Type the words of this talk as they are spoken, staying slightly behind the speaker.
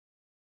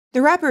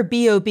The rapper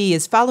B.O.B.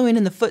 is following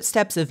in the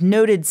footsteps of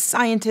noted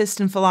scientist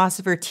and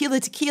philosopher Tila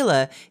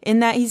Tequila in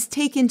that he's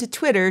taken to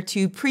Twitter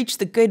to preach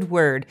the good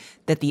word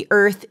that the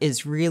Earth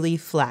is really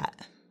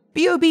flat.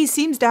 B.O.B.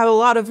 seems to have a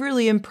lot of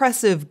really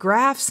impressive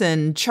graphs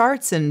and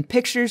charts and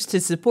pictures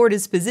to support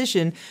his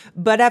position,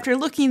 but after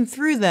looking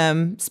through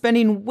them,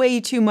 spending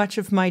way too much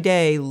of my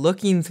day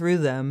looking through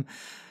them,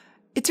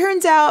 it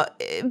turns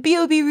out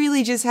B.O.B.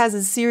 really just has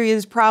a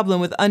serious problem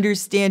with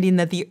understanding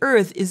that the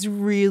Earth is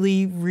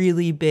really,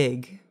 really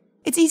big.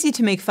 It's easy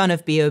to make fun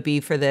of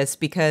B.O.B. for this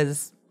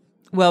because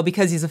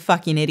he's a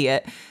fucking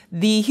idiot.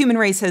 The human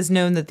race has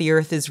known that the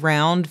Earth is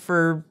round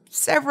for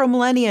several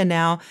millennia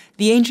now.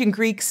 The ancient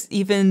Greeks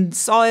even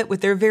saw it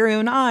with their very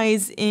own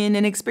eyes in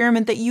an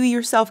experiment that you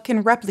yourself can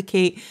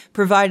replicate,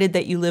 provided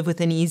that you live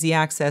within easy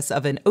access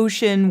of an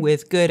ocean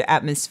with good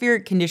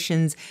atmospheric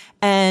conditions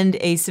and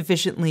a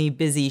sufficiently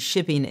busy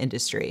shipping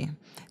industry.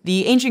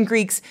 The ancient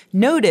Greeks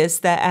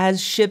noticed that as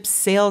ships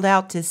sailed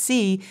out to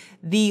sea,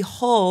 the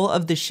hull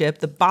of the ship,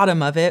 the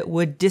bottom of it,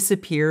 would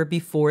disappear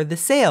before the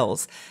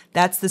sails.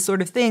 That's the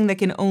sort of thing that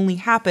can only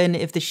happen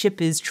if the ship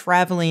is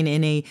traveling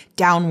in a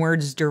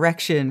downwards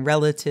direction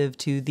relative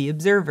to the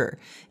observer.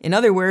 In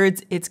other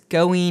words, it's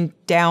going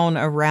down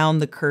around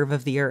the curve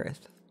of the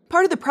Earth.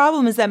 Part of the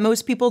problem is that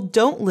most people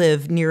don't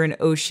live near an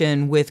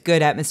ocean with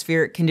good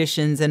atmospheric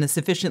conditions and a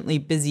sufficiently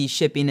busy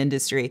shipping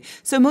industry,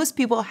 so most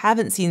people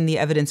haven't seen the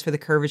evidence for the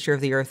curvature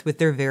of the Earth with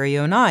their very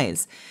own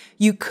eyes.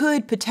 You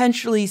could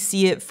potentially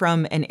see it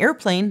from an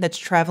airplane that's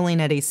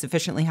traveling at a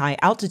sufficiently high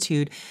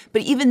altitude,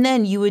 but even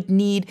then you would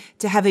need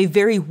to have a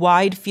very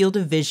wide field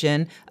of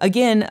vision,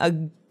 again, a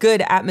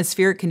good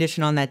atmospheric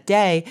condition on that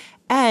day,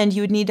 and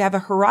you would need to have a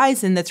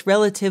horizon that's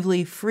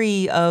relatively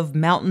free of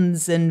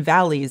mountains and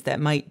valleys that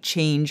might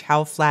change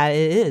how flat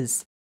it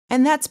is.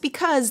 And that's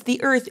because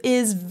the Earth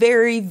is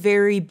very,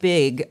 very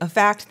big, a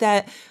fact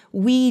that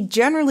we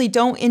generally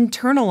don't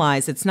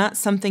internalize. It's not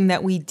something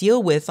that we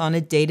deal with on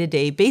a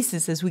day-to-day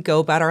basis as we go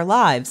about our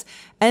lives.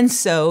 And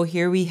so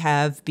here we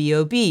have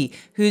B.O.B.,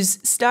 who's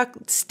stuck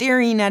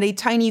staring at a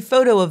tiny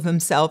photo of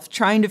himself,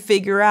 trying to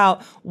figure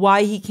out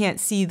why he can't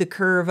see the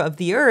curve of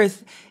the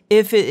Earth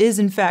if it is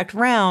in fact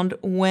round,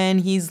 when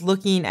he's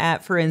looking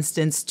at, for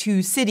instance,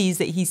 two cities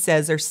that he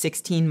says are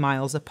 16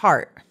 miles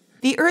apart.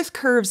 The Earth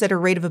curves at a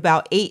rate of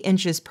about 8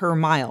 inches per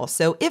mile,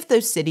 so if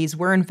those cities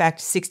were in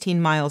fact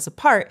 16 miles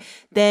apart,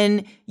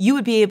 then you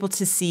would be able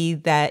to see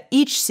that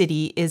each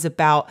city is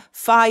about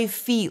 5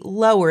 feet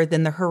lower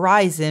than the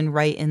horizon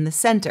right in the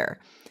center.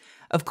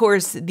 Of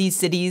course, these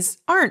cities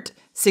aren't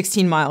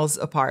 16 miles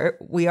apart.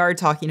 We are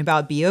talking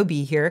about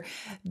B.O.B. here.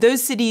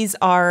 Those cities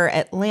are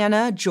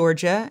Atlanta,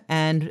 Georgia,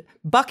 and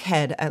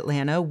Buckhead,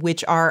 Atlanta,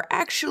 which are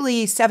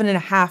actually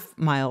 7.5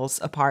 miles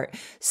apart.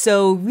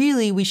 So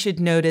really, we should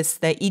notice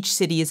that each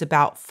city is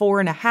about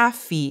 4.5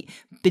 feet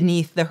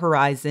beneath the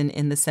horizon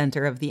in the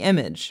center of the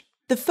image.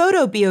 The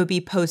photo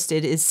B.O.B.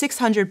 posted is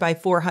 600 by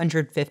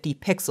 450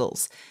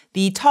 pixels.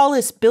 The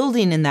tallest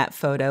building in that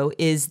photo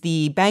is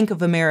the Bank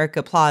of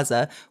America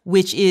Plaza,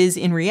 which is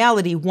in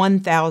reality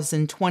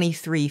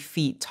 1,023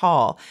 feet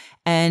tall.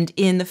 And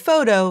in the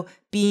photo,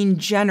 being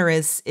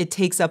generous, it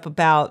takes up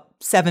about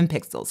 7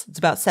 pixels. It's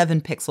about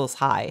 7 pixels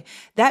high.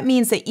 That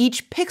means that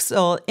each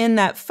pixel in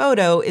that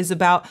photo is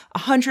about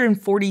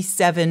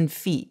 147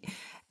 feet.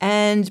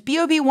 And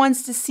B.O.B.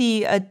 wants to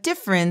see a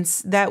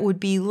difference that would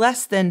be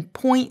less than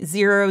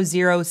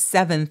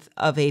 0.007th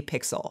of a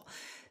pixel.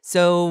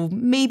 So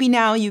maybe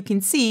now you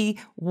can see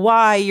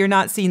why you're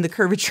not seeing the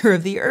curvature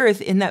of the Earth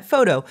in that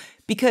photo.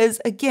 Because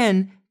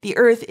again, the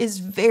Earth is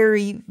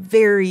very,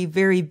 very,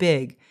 very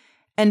big.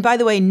 And by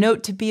the way,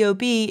 note to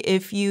B.O.B.,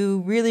 if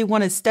you really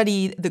want to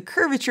study the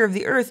curvature of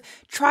the Earth,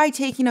 try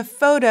taking a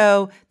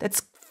photo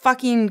that's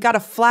fucking got a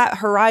flat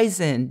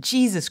horizon.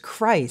 Jesus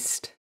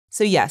Christ.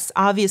 So yes,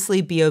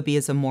 obviously B.O.B.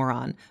 is a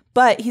moron,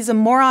 but he's a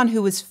moron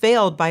who was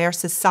failed by our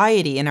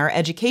society and our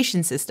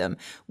education system,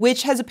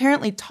 which has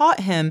apparently taught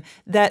him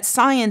that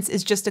science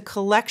is just a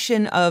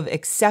collection of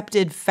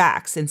accepted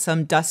facts in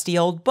some dusty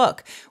old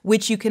book,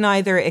 which you can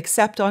either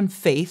accept on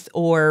faith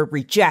or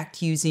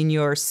reject using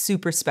your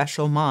super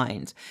special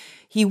mind.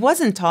 He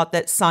wasn't taught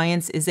that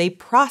science is a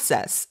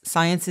process.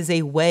 Science is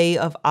a way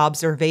of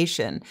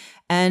observation.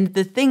 And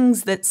the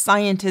things that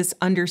scientists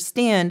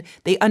understand,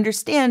 they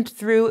understand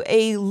through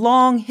a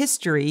long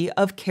history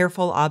of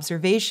careful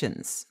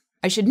observations.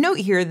 I should note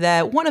here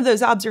that one of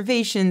those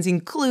observations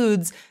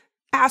includes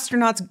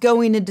astronauts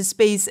going into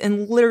space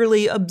and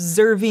literally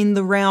observing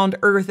the round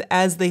Earth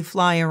as they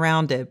fly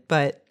around it,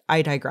 but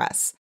I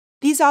digress.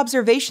 These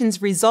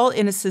observations result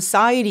in a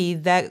society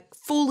that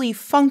fully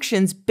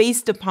functions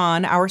based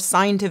upon our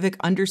scientific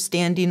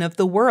understanding of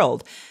the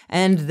world.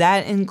 And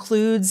that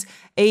includes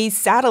a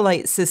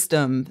satellite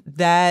system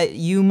that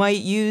you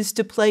might use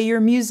to play your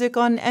music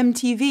on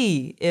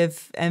MTV,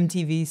 if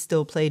MTV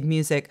still played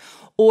music,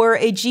 or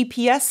a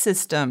GPS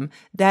system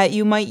that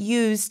you might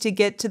use to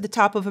get to the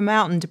top of a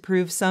mountain to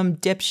prove some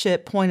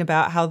dipshit point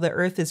about how the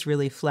Earth is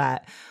really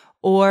flat,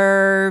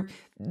 or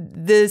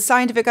the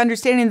scientific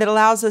understanding that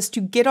allows us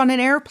to get on an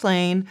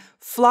airplane,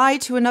 fly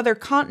to another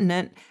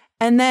continent,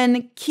 and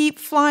then keep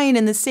flying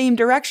in the same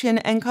direction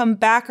and come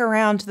back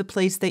around to the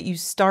place that you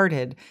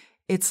started.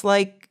 It's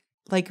like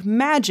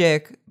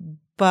magic,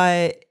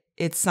 but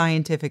it's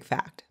scientific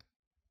fact.